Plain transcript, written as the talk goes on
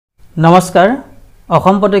নমস্কাৰ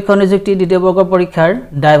অসম প্ৰত্যক্ষ নিযুক্তি দ্বিতীয় বৰ্গৰ পৰীক্ষাৰ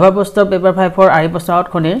ড্ৰাইভাৰ পোষ্টৰ পেপাৰ 5 আৰি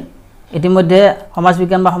প্ৰশ্নখনিৰ ইতিমধ্যে সমাজ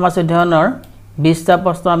বিজ্ঞান বা সমাজ অধ্যয়নৰ 20টা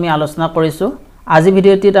প্ৰশ্ন আমি আলোচনা কৰিছো আজি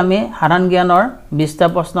ভিডিঅ'টিত আমি সাধাৰণ জ্ঞানৰ 20টা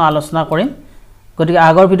প্ৰশ্ন আলোচনা কৰিম গতিকে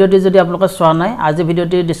আগৰ ভিডিঅ'টি যদি আপোনালোকে চোৱা নাই আজি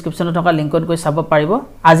ভিডিঅ'টিৰ ডেসক্ৰিপচনত থকা লিংকত গৈ চাব পাৰিব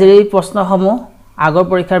আজিৰ এই প্ৰশ্নসমূহ আগৰ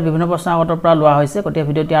পৰীক্ষাৰ বিভিন্ন প্ৰশ্ন আগতৰ পৰা লোৱা হৈছে গতিকে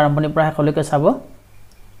ভিডিঅ'টি আৰম্ভণিৰ পৰা শেষলৈকে চাব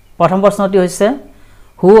প্ৰথম প্ৰশ্নটি হৈছে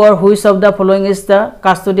Who or which of the following is the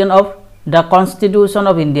custodian of the Constitution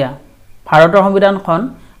of India? ভাৰতৰ সংবিধানখন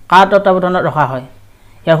কাৰ তত্ত্বাৱধানত ৰখা হয়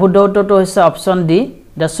ইয়াৰ শুদ্ধ উত্তৰটো হৈছে option D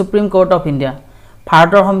the Supreme Court of India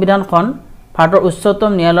ভাৰতৰ সংবিধানখন ভাৰতৰ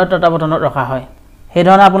উচ্চতম ন্যায়ালয়ৰ তত্ত্বাৱধানত ৰখা হয় সেই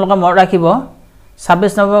ধৰণে আপোনালোকে মনত ৰাখিব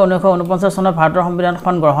 26 নৱেম্বৰ 1949 চনত ভাৰতৰ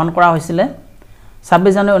সংবিধানখন গ্ৰহণ কৰা হৈছিল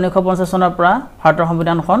 26 জানুৱাৰী 1950 চনৰ পৰা ভাৰতৰ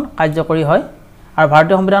সংবিধানখন কাৰ্যকৰী হয় আৰু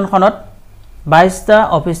ভাৰতীয় সংবিধানখনত 22টা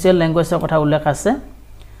অফিচিয়েল ল্যাঙ্গুৱেজৰ কথা উল্লেখ আছে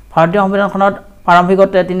ভাৰতীয় সংবিধানখনত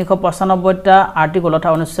প্ৰাৰম্ভিকতে 395টা আৰ্টিকল অথা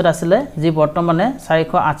অনুচ্ছেদ আছিল যি বৰ্তমানে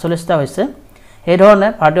 448টা হৈছে এই ধৰণে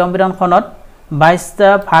ভাৰতীয় সংবিধানখনত 22টা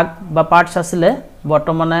ভাগ বা পাৰ্টস আছিল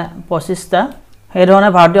বৰ্তমানে 25টা এই ধৰণে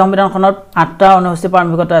ভাৰতীয় সংবিধানখনত 8টা অনুসূচী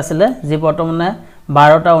প্ৰাৰম্ভিকতে আছিল যি বৰ্তমানে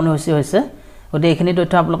 12টা অনুসূচী হৈছে গতিকে এইখিনি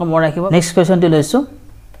তথ্য আপোনালোকে মনত ৰাখিব নেক্সট কোৱেশ্চনটি লৈছো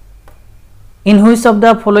In which of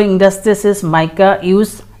the following industries is mica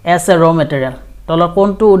used as a raw material তলৰ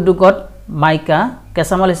কোনটো উদ্যোগত মাইকা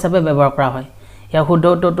কেঁচামাল হিচাপে ব্যৱহাৰ কৰা হয় ইয়াৰ শুদ্ধ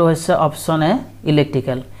উত্তৰটো হৈছে অপচন এ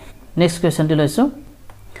ইলেক্ট্ৰিকেল নেক্সট কোৱেশ্চনটি লৈছো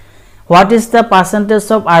What is the percentage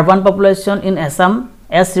of urban population in Assam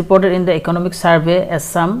as reported in the economic survey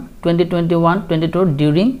Assam 2021-22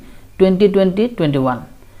 during 2020-21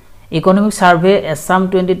 Economic survey Assam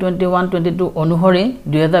 2021-22 অনুসৰি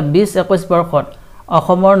 2020-21 বৰ্ষত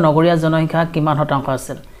অসমৰ নগৰীয়া জনসংখ্যা কিমান শতাংশ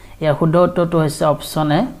আছিল ইয়াৰ শুদ্ধ উত্তৰটো হৈছে option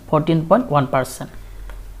A 14.1%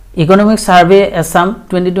 Economic Survey Assam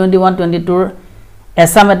 2021-22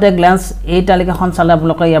 Assam at a glance এই তালিকাখন চালে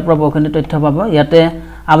আপোনালোকে ইয়াৰ পৰা বহুখিনি তথ্য পাব ইয়াতে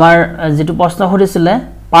আমাৰ যেটো প্ৰশ্ন কৰিছিলে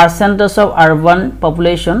percentage of urban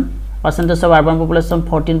population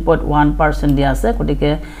 14.1% দিয়া আছে গতিকে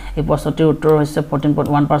এই প্ৰশ্নটিৰ উত্তৰ হৈছে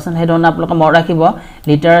 14.1% সেই ধৰণে আপোনালোকে মনত ৰাখিব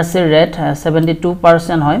লিটাৰেসি ৰেট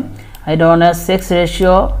 72% হয় এই ধৰণে সেক্স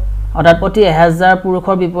ৰেশিও অৰ্থাৎ প্ৰতি 1000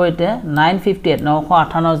 পুৰুষৰ বিপৰীতে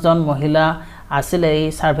 958 জন মহিলা আছিল এই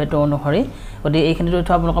সাৰ্ভেটো অনুসৰি গতিকে এইখিনি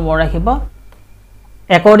তথ্য আপোনালোকে মনত ৰাখিব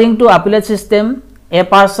According to appellate system a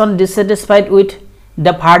person dissatisfied with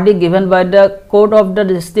the verdict given by the court of the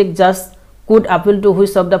district judge could appeal to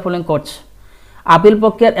which of the following courts আপিল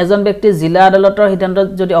প্ৰক্ৰিয়াত এজন ব্যক্তি জিলা আদালতৰ সিদ্ধান্তত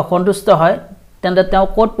যদি অসন্তুষ্ট হয় তেন্তে তেওঁ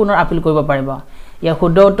কোৰ্ট পুনৰ আপিল কৰিব পাৰিব ইয়াৰ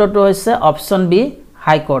শুদ্ধ উত্তৰটো হৈছে অপচন বি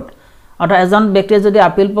হাই কোৰ্ট অৰ্থাৎ এজন ব্যক্তিয়ে যদি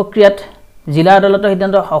আপিল প্ৰক্ৰিয়াত জিলা আদালতৰ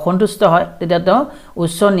সিদ্ধান্ত অসন্তুষ্ট হয় তেতিয়া তেওঁ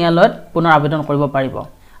উচ্চ ন্যায়ালয়ত পুনৰ আবেদন কৰিব পাৰিব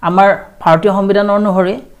আমাৰ ভাৰতীয় সংবিধানৰ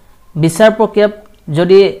অনুসৰি বিচাৰ প্ৰক্ৰিয়াত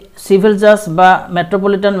যদি সিভিল জাজ বা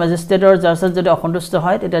মেট্ৰপলিটান ম্যাজিষ্ট্ৰেটৰ জাজত যদি অসন্তুষ্ট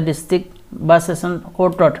হয় তেতিয়া ডিস্ট্ৰিক্ট বা সেশন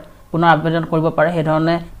কোৰ্টত পুনৰ আবেদন কৰিব পাৰে সেই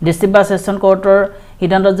ধৰণে ডিস্ট্ৰিক্ট বা সেশন কোৰ্টৰ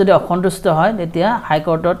সিদ্ধান্তত যদি অসন্তুষ্ট হয় তেতিয়া হাই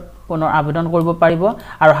কোৰ্টত পুনৰ আবেদন কৰিব পাৰিব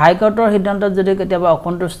আৰু হাই কোৰ্টৰ সিদ্ধান্তত যদি কেতিয়াবা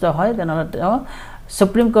অসন্তুষ্ট হয় তেনহলে তেওঁ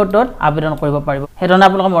সুপ্ৰিম কোৰ্টত আবেদন কৰিব পাৰিব হেতনা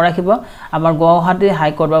আপোনালোকে মনত ৰাখিব আমাৰ গৌহাটি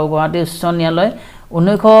হাই কোৰ্ট বা গৌহাটি উচ্চ ন্যায়ালয়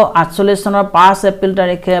 1948 চনৰ 5 এপ্ৰিল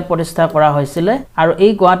তাৰিখে প্ৰতিষ্ঠা কৰা হৈছিল আৰু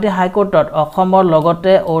এই গৌহাটি হাই কোৰ্টত অসমৰ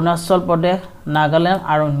লগতে অৰুণাচল প্ৰদেশ নাগালেণ্ড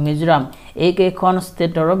আৰু মিজোৰাম এই কেইখন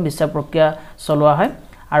ষ্টেটৰ বিচাৰ প্ৰক্ৰিয়া চলোৱা হয়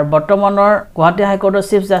আৰু বৰ্তমানৰ গৌহাটি হাই কোৰ্টৰ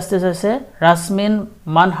চিফ জাষ্টিস হৈছে ৰাজমিন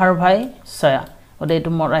মানহাৰভাই ছায়া ওতে এইটো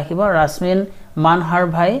মনত ৰাখিব ৰাজমিন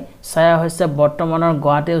মানহাৰভাই ছায়া হৈছে বৰ্তমানৰ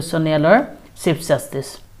গৌহাটি উচ্চ ন্যায়ালয়ৰ Chief Justice.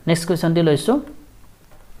 Next question ti loisu.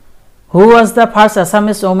 Who was the first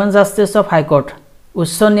Assamese woman justice of High Court?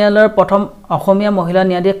 উচ্চ ন্যায়ালয়ৰ প্ৰথম অসমীয়া মহিলা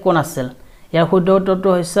ন্যায়াধীশ কোন আছিল ইয়াৰ শুদ্ধ উত্তৰটো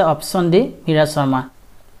হৈছে অপচন ডি মীৰা শৰ্মা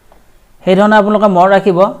সেই ধৰণে আপোনালোকে মনত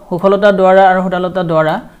ৰাখিব সুফলতা দ্বাৰা আৰু সুদালতা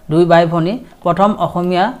দ্বাৰা দুই ভাই ভনী প্ৰথম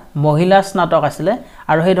অসমীয়া মহিলা স্নাতক আছিল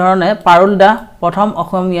আৰু সেই ধৰণে পাৰুল দা প্ৰথম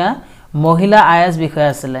অসমীয়া মহিলা আইএছ বিষয়া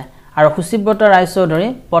আছিল আৰু সুচিব্ৰতা ৰায় চৌধুৰী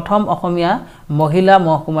প্ৰথম অসমীয়া মহিলা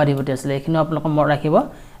মহকুমাধিপতি আছিল এইখিনি আপোনালোকে মনত ৰাখিব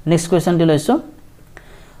নেক্সট কোৱেশ্চন দি লৈছো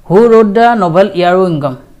হু ৰোড দা নভেল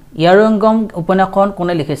ইয়াৰুংগম উপন্যাসখন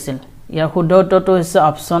কোনে লিখিছিল ইয়াৰ শুদ্ধ উত্তৰটো হৈছে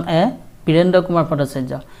অপচন এ বীৰেন্দ্ৰ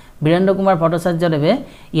কুমাৰ ভট্টাচাৰ্য দেৱে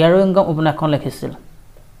ইয়াৰুংগম উপন্যাসখন লিখিছিল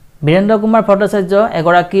বীৰেন্দ্ৰ কুমাৰ ভট্টাচাৰ্য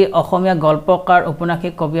এগৰাকী অসমীয়া গল্পকাৰ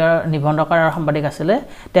উপন্যাসিক কবি আৰু নিবন্ধকাৰ আৰু সাংবাদিক আছিল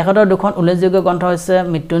তেখেতৰ দুখন উল্লেখযোগ্য গ্ৰন্থ হৈছে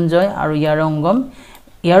মৃত্যুঞ্জয় আৰু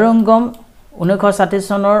ইয়াৰুংগম 1960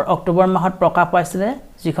 চনৰ অক্টোবৰ মাহত প্ৰকাশ পাইছিল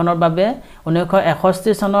যিখনৰ বাবে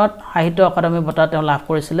 1961 চনত সাহিত্য একাডেমী বঁটা তেওঁ লাভ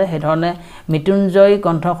কৰিছিল সেই ধৰণে মৃত্যুঞ্জয়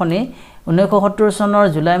গ্ৰন্থখনি 1970 চনৰ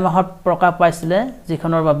জুলাই মাহত প্ৰকাশ পাইছিলে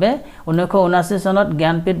যিখনৰ বাবে 1979 চনত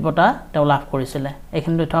জ্ঞানপীঠ বঁটা তেওঁ লাভ কৰিছিলে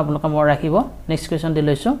এইখিনি তথ্য আপোনালোকে মনত ৰাখিব নেক্সট কোৱেশ্চন দি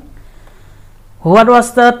লৈছো What was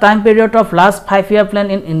the time period of last 5-year plan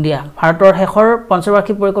in India ভাৰতৰ শেষৰ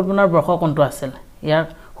পঞ্চবাৰ্ষিক পৰিকল্পনাৰ বৰ্ষ কোনটো আছিল ইয়াৰ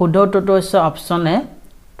শুদ্ধ উত্তৰটো হৈছে অপচন এ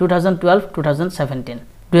 2012 2017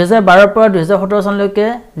 2012 পৰা 2017 চনলৈকে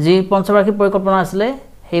যি পঞ্চবাৰ্ষিক পৰিকল্পনা আছিল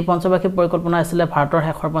সেই পঞ্চবাৰ্ষিক পৰিকল্পনা আছিল ভাৰতৰ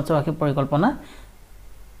শেষৰ পঞ্চবাৰ্ষিক পৰিকল্পনা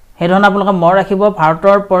হেধন আপোনালোকে মনত ৰাখিব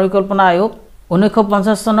ভাৰতৰ পৰিকল্পনা আয়োগ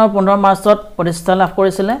 1950 চনৰ 15 মাৰ্চত প্ৰতিষ্ঠা লাভ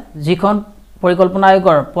কৰিছিল যিখন পৰিকল্পনা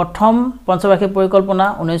আয়োগৰ প্ৰথম পঞ্চবাৰ্ষিক পৰিকল্পনা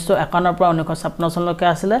 1951 পৰা 1956 চনলৈকে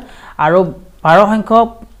আছিল আৰু 12 সংখ্যক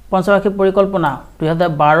পঞ্চবাৰ্ষিক পৰিকল্পনা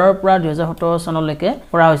 2012 পৰা 2017 চনলৈকে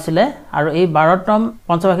কৰা হৈছিল আৰু এই 12তম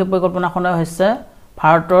পঞ্চবাৰ্ষিক পৰিকল্পনাখন হৈছে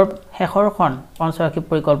ভাৰতৰ শেষৰখন পঞ্চবাৰ্ষিক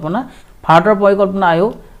পৰিকল্পনা ভাৰতৰ পৰিকল্পনা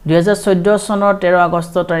আয়োগ 2014 চনৰ 13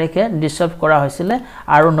 আগষ্ট তাৰিখে ডিছলভ কৰা হৈছিল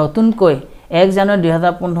আৰু নতুনকৈ 1 জানুৱাৰী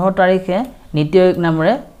 2015 তাৰিখে নীতি আয়োগ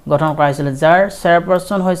নামেৰে গঠন কৰা হৈছিল যাৰ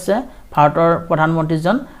চেয়াৰপাৰসন হৈছে ভাৰতৰ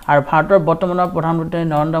প্ৰধানমন্ত্ৰীজন আৰু ভাৰতৰ বৰ্তমানৰ প্ৰধানমন্ত্ৰী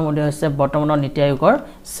নৰেন্দ্ৰ মোদী হৈছে বৰ্তমানৰ নীতি আয়োগৰ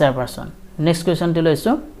চেয়াৰপাৰসন নেক্সট কোৱেশ্চনটি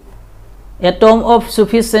লৈছো A tomb of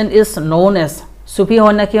Sufi saint is known as Sufi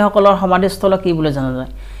সন্ন্যাসীসকলৰ সমাধিস্থল কি বুলি জনা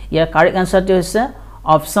যায় ইয়াৰ কাৰেক্ট আনসাৰটি হৈছে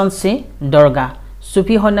অপচন সি দৰগাহ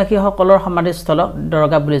Sufi সন্ন্যাসীসকলৰ সমাধিস্থলক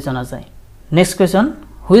দৰগাহ বুলি জনা যায় next question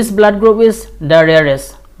Which blood group is the rarest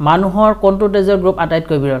মানুহৰ কোনটো তেজৰ গ্ৰুপ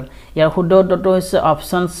আটাইতকৈ বিৰল ইয়াৰ শুদ্ধ উত্তৰটো হৈছে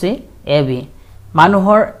অপচন সি AB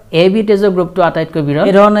মানুহৰ AB তেজৰ গ্ৰুপটো আটাইতকৈ বিৰল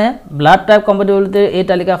এই ধৰণে ব্লাড টাইপ কম্পেটিবিলিটিৰ এই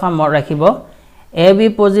তালিকাখন মনত ৰাখিব AB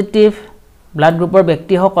পজিটিভ ব্লাড গ্ৰুপৰ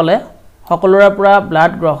ব্যক্তিসকলে সকলোৰে পৰা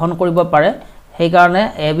ব্লাড গ্ৰহণ কৰিব পাৰে সেই কাৰণে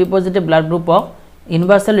AB পজিটিভ ব্লাড গ্ৰুপক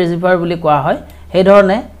ইউনিভাৰ্সাল ৰিচিভাৰ বুলি কোৱা হয় সেই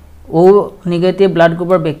ধৰণে O নিগেটিভ ব্লাড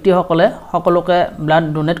গ্ৰুপৰ ব্যক্তিসকলে সকলোকে ব্লাড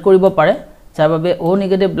ডোনেট কৰিব পাৰে যাৰ বাবে O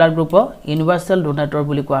নিগেটিভ ব্লাড গ্ৰুপক ইউনিভাৰ্সাল ডোনেটৰ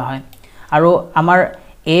বুলি কোৱা হয় আৰু আমাৰ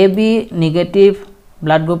AB নিগেটিভ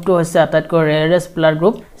ব্লাড গ্ৰুপটো হৈছে আটাইতকৈ ৰেয়াৰেষ্ট ব্লাড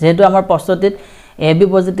গ্ৰুপ যেহেতু আমাৰ প্ৰস্তুতিত AB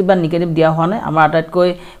পজিটিভ বা নিগেটিভ দিয়া হোৱা নাই আমাৰ আটাইতকৈ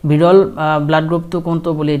বিৰল ব্লাড গ্ৰুপটো কোনটো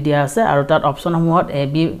বুলি দিয়া আছে আৰু তাত অপচনসমূহত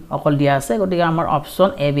AB অকল দিয়া আছে গতিকে আমাৰ অপচন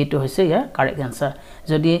AB টো হৈছে ইয়াৰ কাৰেক্ট আনসাৰ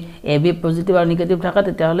যদি AB পজিটিভ আৰু নিগেটিভ থাকে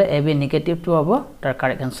তেতিয়াহলে AB নিগেটিভটো হ'ব তাৰ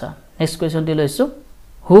কাৰেক্ট আনসাৰ নেক্সট কোৱেশ্চনটি লৈছো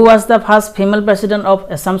Who was the first female president of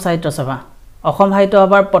Assam Sahitya Sabha Assam সাহিত্য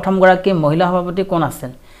সভাৰ প্ৰথম গৰাকী মহিলা সভাপতি কোন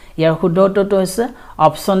আছিল ইয়াৰ শুদ্ধ উত্তৰটো হৈছে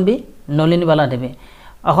অপচন বি নলিনীবালা দেৱী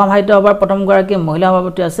অসম সাহিত্য সভাৰ প্ৰথম গৰাকী মহিলা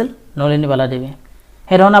সভাপতি আছিল নলিনীবালা দেৱী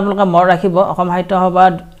হেধন আপোনালোকে মনত ৰাখিব অসম সাহিত্য সভা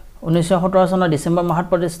 1917 চনৰ ডিসেম্বৰ মাহত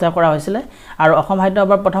প্ৰতিষ্ঠা কৰা হৈছিল আৰু অসম সাহিত্য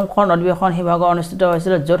সভাৰ প্ৰথমখন অধিৱেশন হিভাগৰ অনুষ্ঠিত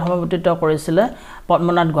হৈছিল য'ত সভাপতিত্ব কৰিছিল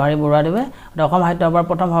পদ্মনাথ গোহাৰি বৰুৱাদেৱে অসম সাহিত্য সভাৰ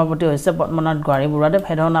প্ৰথম সভাপতি হৈছে পদ্মনাথ গোহাৰি বৰুৱাদেৱ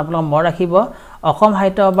হেধন আপোনালোকে মনত ৰাখিব অসম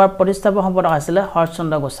সাহিত্য সভাৰ প্ৰতিষ্ঠাপক সম্পাদক আছিল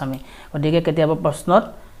হৰচন্দ্ৰ গোস্বামী গতিকে কেতিয়াবা প্ৰশ্নত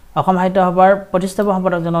অসম সাহিত্য সভাৰ প্ৰতিষ্ঠাপক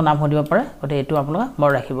সম্পাদকজনৰ নাম সুধিব পাৰে গতিকে এটো আপোনালোকে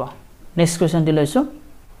মনত ৰাখিব নেক্সট কোৱেশ্চনটি লৈছো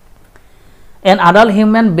An adult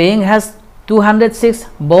human being has 206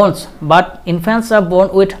 bones but infants are born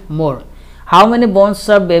with more how many bones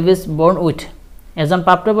are babies born with এজন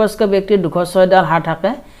প্ৰাপ্তবয়স্ক ব্যক্তিৰ 206 ডাল হাড়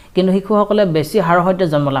থাকে কিন্তু শিশুসকলে বেছি হাড়ৰ সৈতে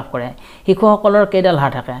জন্ম লাভ কৰে শিশুসকলৰ কেইডাল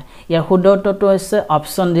হাড় থাকে ইয়াৰ শুদ্ধ উত্তৰটো হৈছে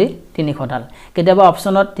অপচন ডি 300 ডাল কেতিয়াবা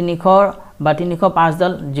অপচনত 300 বা 305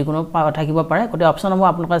 ডাল যিকোনো থাকিব পাৰে গতিকে অপচনসমূহ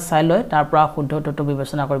আপোনালোকে চাই লৈ তাৰ পৰা শুদ্ধ উত্তৰটো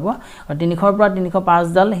বিবেচনা কৰিব 300 পৰা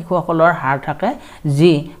 305 ডাল শিশুসকলৰ হাড় থাকে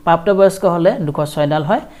যি প্ৰাপ্তবয়স্ক হলে 206 ডাল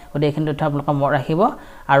হয় গতিকে এইখিনি তথ্য আপোনালোকে মনত ৰাখিব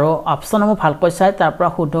আৰু অপচনসমূহ ভালকৈ চাই তাৰ পৰা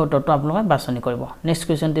শুদ্ধ উত্তৰটো আপোনালোকে বাছনি কৰিব নেক্সট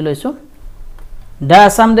কোৱেশ্চনটি লৈছো The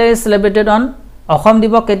Assam Day is celebrated on Assam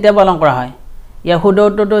দিৱস কেতিয়া পালন কৰা হয় ইয়াৰ শুদ্ধ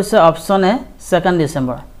উত্তৰটো হৈছে অপচন এ 2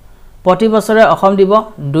 ডিসেম্বৰ প্ৰতি বছৰে অসম দিৱস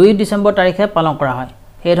 2 ডিসেম্বৰ তাৰিখে পালন কৰা হয়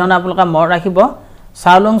এই ধৰণে আপোনালোকে মনত ৰাখিব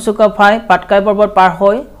চাউলুং চুকাফাই পাটকাই পৰ্বত পাৰ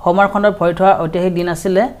হৈ হোমাৰখণ্ডত ভৰি থোৱা ঐতিহাসিক দিন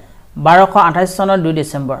আছিল 1228 চনৰ 2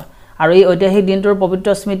 ডিসেম্বৰ আৰু এই ঐতিহাসিক দিনটোৰ পবিত্ৰ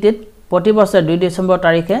স্মৃতিত প্ৰতি বছৰে 2 ডিসেম্বৰ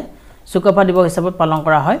তাৰিখে চুকাফা দিৱস হিচাপে পালন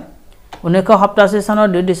কৰা হয় 1987 চনৰ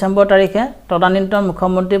 2 ডিসেম্বৰ তাৰিখে তদানীন্তন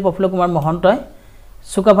মুখ্যমন্ত্ৰী প্ৰফুল্ল কুমাৰ মহন্তই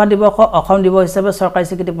চুকাফা দিৱস অসম দিৱস হিচাপে চৰকাৰী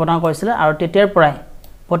স্বীকৃতি প্ৰদান কৰিছিল আৰু তেতিয়াৰ পৰাই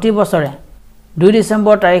প্ৰতি বছৰে 2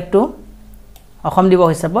 ডিসেম্বৰ তাৰিখটো অসম দিৱস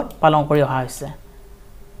হিচাপে পালন কৰি অহা হৈছে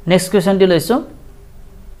নেক্সট কোৱেশ্চনটি লৈছো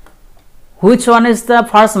Which one is the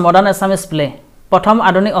first modern Assamese play প্ৰথম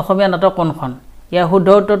আধুনিক অসমীয়া নাটক কোনখন ইয়াৰ শুদ্ধ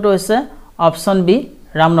উত্তৰটো হৈছে অপচন বি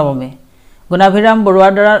ৰামনৱমী গুণাভিৰাম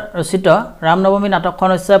বৰুৱাৰ দ্বাৰা ৰচিত ৰামনৱমী নাটকখন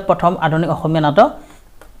হৈছে প্ৰথম আধুনিক অসমীয়া নাটক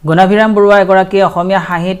গুণাভিৰাম বৰুৱা এগৰাকী অসমীয়া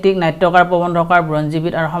সাহিত্যিক নাট্যকাৰ প্ৰবন্ধকাৰ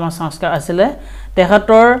বুৰঞ্জীবিদ আৰু সমাজ সংস্কাৰ আছিল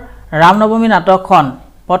তেখেতৰ ৰামনৱমী নাটকখন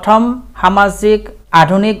প্ৰথম সামাজিক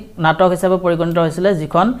আধুনিক নাটক হিচাপে পৰিগণিত হৈছিল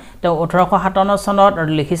যিখন তেওঁ 1857 চনত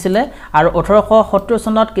লিখিছিল আৰু 1870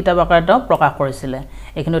 চনত কিতাপ আকাৰে তেওঁ প্ৰকাশ কৰিছিল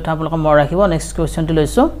এইখিনি তথ্য আপোনালোকে মনত ৰাখিব নেক্সট কোৱেশ্চনটি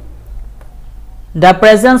লৈছো The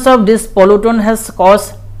presence of this pollutant has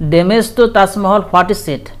caused damage to Taj Mahal. What is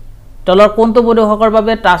it? তলৰ কোনটো প্ৰদূষকৰ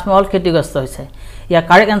বাবে তাজমহল ক্ষতিগ্ৰস্ত হৈছে ইয়াৰ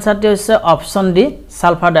কাৰেক্ট আনসাৰটো হৈছে অপচন ডি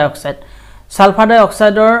সালফাৰ ডাই অক্সাইড সালফাৰ ডাই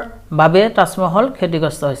অক্সাইডৰ বাবে তাজমহল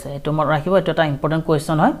ক্ষতিগ্ৰস্ত হৈছে এটো মনত ৰাখিব এটো এটা ইম্পৰ্টেন্ট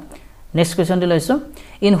কোৱেশ্চন হয় নেক্সট কোৱেশ্চনটো লৈছো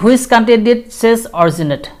in which country did chess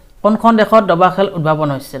originate কোনখন দেশত দবাখেল উদ্ভাৱন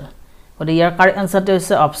হৈছিল গতি ইয়াৰ কাৰেক্ট আনসাৰটো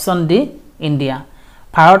হৈছে অপচন ডি ইণ্ডিয়া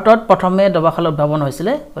ভাৰতত প্ৰথমে দবাখেল উদ্ভাৱন হৈছিল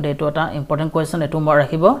গতি এটো এটা ইম্পৰ্টেন্ট কোৱেশ্চন এটো মনত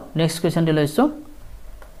ৰাখিব নেক্সট কোৱেশ্চনটো লৈছো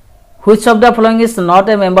Which of the following is not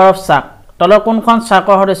a member of SAARC? তলৰ কোনখন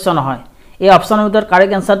SAARCৰ সদস্য নহয় এই অপচনৰ ভিতৰত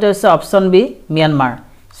কাৰেক্ট আনসাৰটো হৈছে option B Myanmar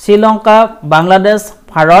Sri Lanka Bangladesh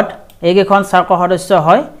Bharat এইকেইখন SAARCৰ সদস্য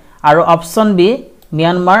হয় আৰু অপচন বি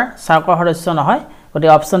মিয়ানমাৰ SAARCৰ সদস্য নহয় গতি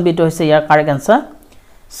অপচন বি টো হৈছে ইয়াৰ correct answer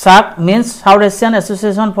SAARC means South Asian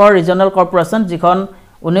Association for Regional Cooperation যিখন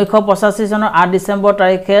 1985 চনৰ 8 ডিসেম্বৰ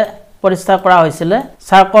তাৰিখে প্ৰতিষ্ঠা কৰা হৈছিল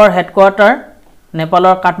SAARCৰ হেডকোৱাৰ্টাৰ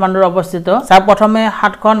নেপালৰ কাঠমাণ্ডুৰ অৱস্থিত SAARC প্ৰথমে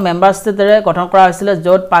 7খন মেম্বাৰ ষ্টেটৰে গঠন কৰা হৈছিল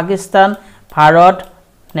য'ত পাকিস্তান ভাৰত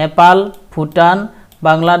নেপাল ভুটান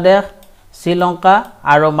বাংলাদেশ শ্ৰীলংকা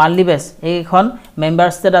আৰু মালদ্বীপছ এইখন মেম্বাৰ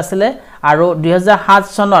ষ্টেট আছিল আৰু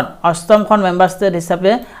 2007 চনত অষ্টমখন মেম্বাৰ ষ্টেট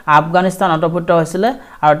হিচাপে আফগানিস্তান অন্তৰ্ভুক্ত হৈছিল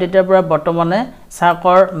আৰু তেতিয়াৰ পৰা বৰ্তমানে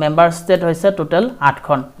SAARCৰ মেম্বাৰ ষ্টেট হৈছে টোটাল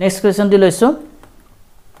 8খন নেক্সট কোৱেশ্চনটো লৈছো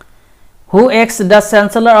Who acts the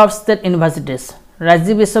chancellor of state universities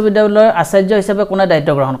ৰাজ্যিক বিশ্ববিদ্যালয়ৰ আচাৰ্য হিচাপে কোনে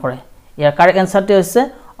দায়িত্ব গ্ৰহণ কৰে ইয়াৰ কাৰেক্ট আনসাৰটো হৈছে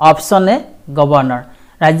অপচন এ গভৰ্ণৰ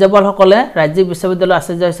ৰাজ্যপালসকলে ৰাজ্যিক বিশ্ববিদ্যালয়ৰ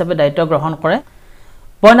আচাৰ্য হিচাপে দায়িত্ব গ্ৰহণ কৰে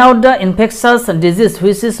Point out the infectious disease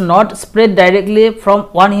which is not spread directly from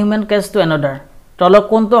one human case to another তলৰ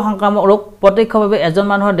কোনটো সংক্ৰামক ৰোগ প্ৰত্যক্ষভাৱে এজন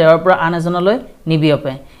মানুহৰ দেহৰ পৰা আন এজনলৈ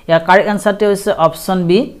নিবিয়পে ইয়াৰ কাৰেক্ট আনসাৰটো হৈছে অপচন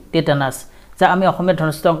বি টিটানাছ যা আমি অসমীয়া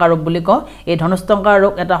ধনুষ্টংকাৰ ৰোগ বুলি কওঁ এই ধনুষ্টংকাৰ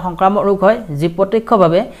ৰোগ এটা সংক্ৰামক ৰোগ হয় যি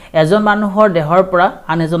প্ৰত্যক্ষভাৱে এজন মানুহৰ দেহৰ পৰা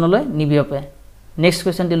আন এজনলৈ নিবিয়পে নেক্সট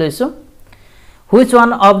কোৱেশ্চনটো লৈছো Which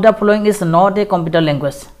one of the following is not a computer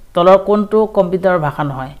language তলৰ কোনটো কম্পিউটাৰ ভাষা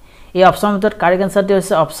নহয় এই অপচনটোত কাৰেক্ট আনসাৰটো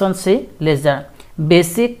হৈছে অপচন সি লেজাৰ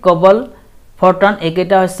বেসিক কবল ফৰ্ট্ৰান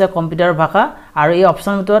একেটা হৈছে কম্পিউটাৰ ভাষা আৰু এই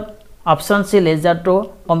অপচনটোত অপচন সি লেজাৰটো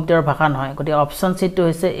কম্পিউটাৰ ভাষা নহয় গতি অপচন সি টো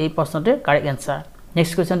হৈছে এই প্ৰশ্নটোৰ কাৰেক্ট আনসাৰ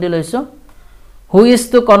নেক্সট কোৱেশ্চনটো লৈছো Who is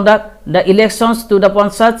to conduct the elections to the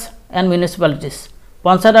panchayats and municipalities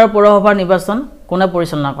panchayat আৰু পৌৰসভাৰ নিৰ্বাচন কোনে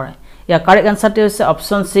পৰিচালনা কৰে ইয়াৰ কাৰেক্ট আনসাৰটো হৈছে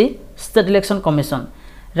অপচন সি ষ্টেট ইলেকশ্যন কমিশ্যন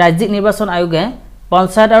ৰাজ্যিক নিৰ্বাচন আয়োগে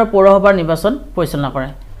পঞ্চায়ত আৰু পৌৰসভাৰ নিৰ্বাচন পৰিচালনা কৰে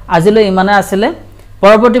আজিলৈ ইমানে আছিল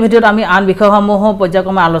পৰৱৰ্তী ভিডিঅত আমি আন বিষয়সমূহ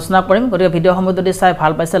পৰ্যায়ক্ৰমে আলোচনা কৰিম গতিকে ভিডিঅসমূহ যদি চাই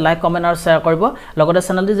ভাল পাইছে লাইক কমেন্ট আৰু শ্বেয়াৰ কৰিব লগতে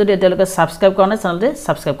চেনেলটো যদি এতিয়ালৈকে সাবস্ক্ৰাইব কৰা নাই চেনেলটো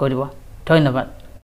সাবস্ক্ৰাইব কৰি দিব ধন্যবাদ